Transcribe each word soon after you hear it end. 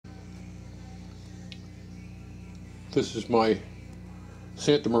This is my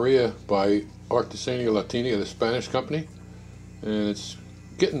Santa Maria by Artesania Latina, the Spanish company, and it's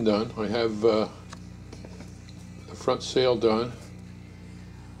getting done. I have the front sail done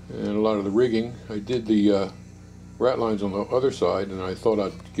and a lot of the rigging. I did the rat lines on the other side, and I thought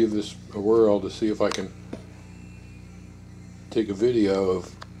I'd give this a whirl to see if I can take a video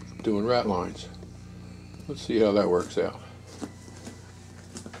of doing rat lines. Let's see how that works out.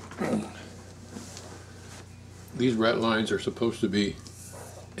 These rat lines are supposed to be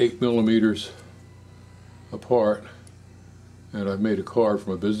 8 millimeters apart, and I've made a card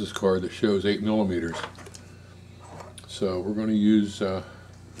from a business card that shows 8 millimeters. So we're going to use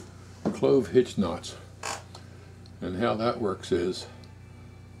clove hitch knots, and how that works is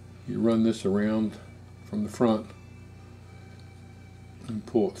you run this around from the front and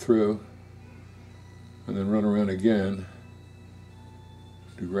pull it through, and then run around again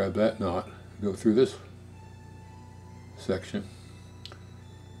to grab that knot, go through this section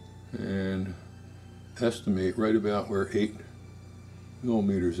and estimate right about where 8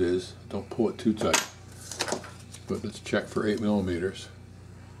 millimeters is. Don't pull it too tight, but let's check for 8 millimeters.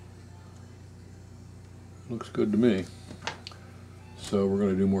 Looks good to me. So we're going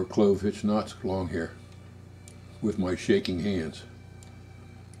to do more clove hitch knots along here with my shaking hands.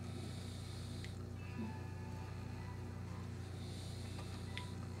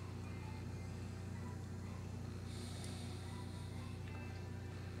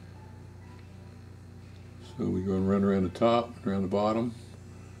 So we go and run around the top, around the bottom,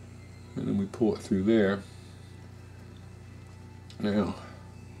 and then we pull it through there. Now,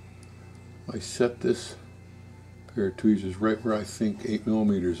 I set this pair of tweezers right where I think 8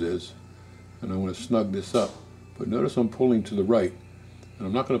 millimeters is, and I want to snug this up. But notice I'm pulling to the right, and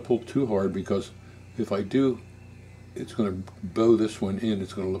I'm not going to pull too hard, because if I do, it's going to bow this one in.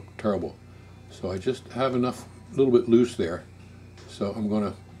 It's going to look terrible. So I just have enough, a little bit loose there. So I'm going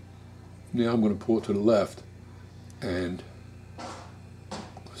to pull it to the left and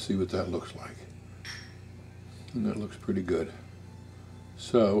see what that looks like. And that looks pretty good.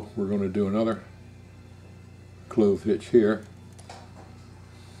 So we're going to do another clove hitch here,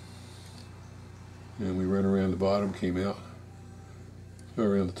 and we run around the bottom, came out, go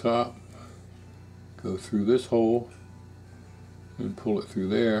around the top, go through this hole and pull it through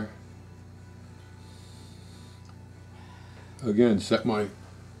there. Again, set my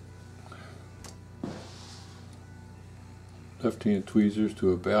left hand tweezers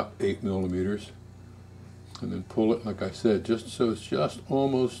to about 8 millimeters, and then pull it, like I said, just so it's just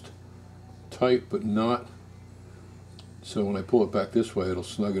almost tight but not, so when I pull it back this way it'll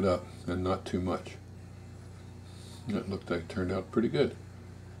snug it up and not too much. That looked like it turned out pretty good.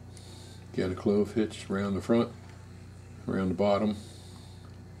 Again, a clove hitch around the front, around the bottom,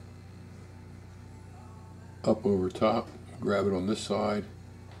 up over top, grab it on this side,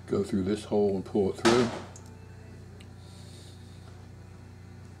 go through this hole and pull it through.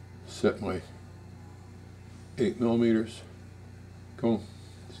 Set my 8 millimeters. Come on,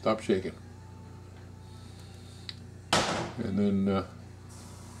 stop shaking. And then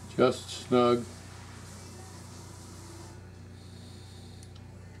just snug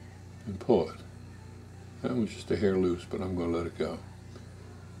and pull it. That one's just a hair loose, but I'm going to let it go.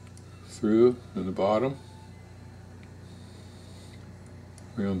 Through in the bottom,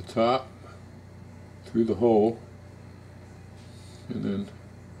 around the top, through the hole, and then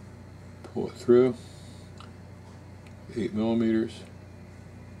pull it through. 8 millimeters,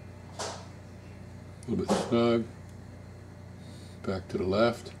 a little bit snug, back to the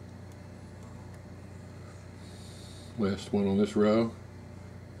left. Last one on this row.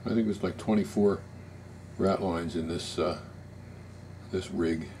 I think there's like 24 rat lines in this this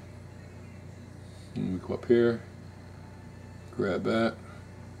rig. And we go up here, grab that,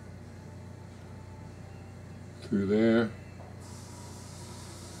 through there,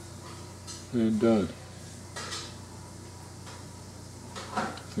 and done. I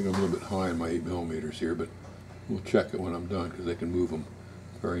think I'm a little bit high in my 8 millimeters here, but we'll check it when I'm done, because they can move them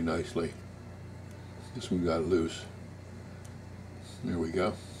very nicely. This one got loose. There we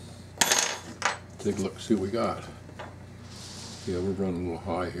go. Take a look, see what we got. Yeah, we're running a little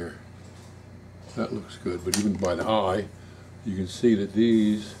high here. That looks good, but even by the eye, you can see that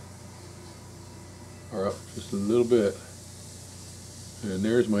these are up just a little bit. And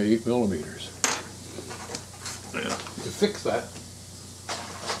there's my 8 millimeters. Now, to fix that,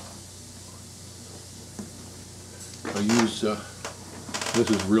 I use, this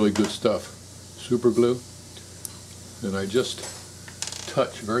is really good stuff, super glue, and I just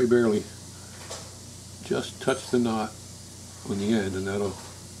touch, very barely, just touch the knot on the end, and that'll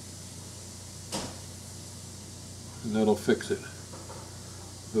and that'll fix it.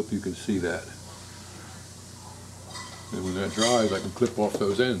 Hope you can see that. And when that dries, I can clip off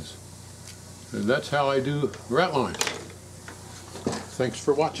those ends. And that's how I do rat lines. Thanks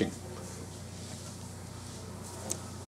for watching.